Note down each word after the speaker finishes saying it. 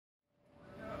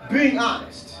Being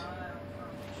honest,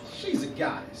 she's a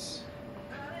goddess.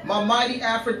 My mighty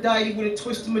Aphrodite with a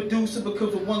twist of Medusa,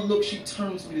 because with one look she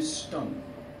turns me to stone.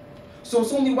 So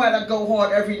it's only right I go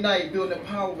hard every night, building the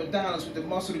power of Adonis with the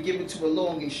muscle to give it to her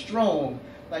long and strong,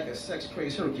 like a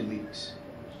sex-crazed Hercules.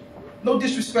 No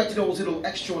disrespect to those little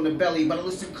extra on the belly, but I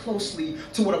listen closely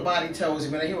to what her body tells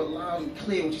me, and I hear it loud and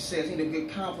clear when she says, ain't a good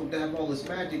compliment to have all this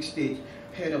magic stick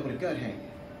paired up with a gut hanging.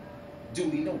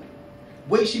 Duly noted.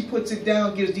 Way she puts it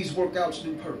down gives these workouts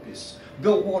new purpose.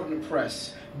 Go hard on the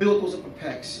press, build those upper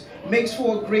pecs, makes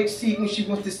for a great seat when she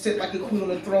wants to sit like a queen on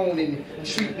a throne and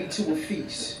treat me to a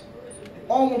feast.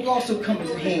 Armwork also comes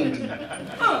in handy.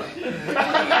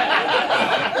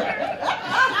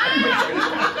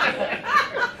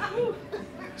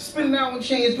 Spinning out on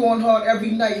chains, going hard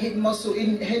every night, hitting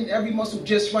every muscle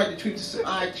just right to treat this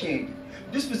eye candy.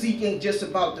 This physique ain't just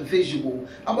about the visual.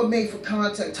 I'm a made for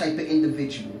contact type of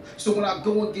individual. So when I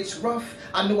go and gets rough,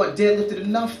 I know I deadlifted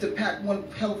enough to pack one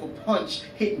hell of a punch,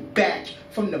 hitting back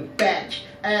from the back,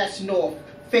 ass north,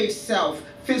 face south,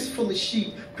 fist full of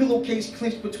sheep, pillowcase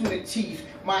clenched between the teeth,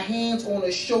 my hands on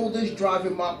her shoulders,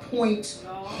 driving my point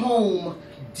home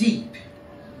deep.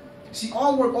 See,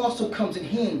 arm work also comes in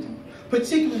handy,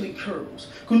 particularly curls.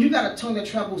 When you got a tongue that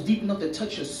travels deep enough to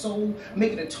touch your soul,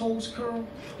 making the toes curl.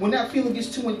 When that feeling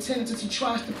gets too intense as he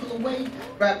tries to pull away,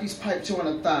 wrap these pipes on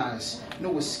her thighs.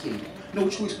 No escape, no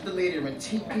choice but to lay there and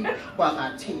take it while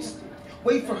I taste it.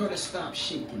 Wait for her to stop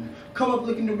shaking. Come up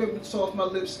licking the ribbons off my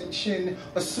lips and chin.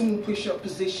 Assume push-up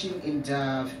position and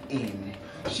dive in.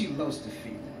 She loves the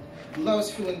feeling.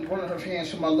 Loves feeling one of her hands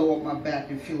from my lower up my back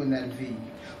and feeling that V.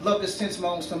 Love the sense my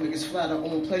own stomach is flat, her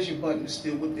own pleasure button is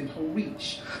still within her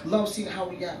reach. Love seeing how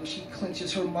we act when she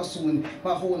clenches her muscle and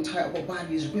my whole entire upper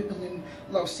body is rippling.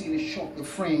 Love seeing the chocolate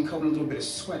frame covered in a little bit of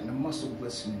sweat and the muscle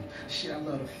glistening. Shit, I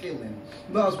love the feeling.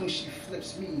 Loves when she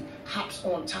flips me, hops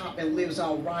on top and lives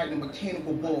out riding a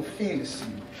mechanical ball of fantasy.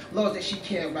 Loves that she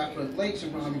can't wrap her legs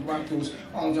around me, wrap those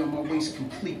arms around my waist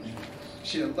completely.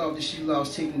 Shit, I love that she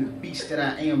loves taking the beast that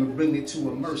I am and bringing it to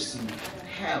her mercy.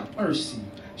 Have mercy.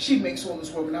 She makes all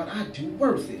this working out, I do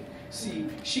worth it. See,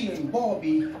 she ain't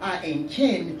Barbie, I ain't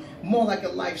Ken, more like a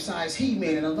life-size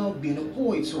He-Man, and I love being a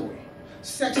boy toy.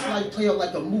 Sex life play out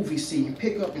like a movie scene,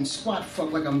 pick up and squat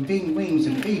fuck like I'm Ving Rhames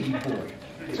and Baby Boy.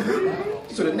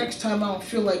 So the next time I don't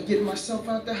feel like getting myself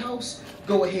out the house,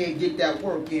 go ahead, get that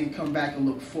work in, come back and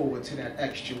look forward to that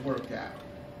extra workout.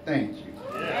 Thank you.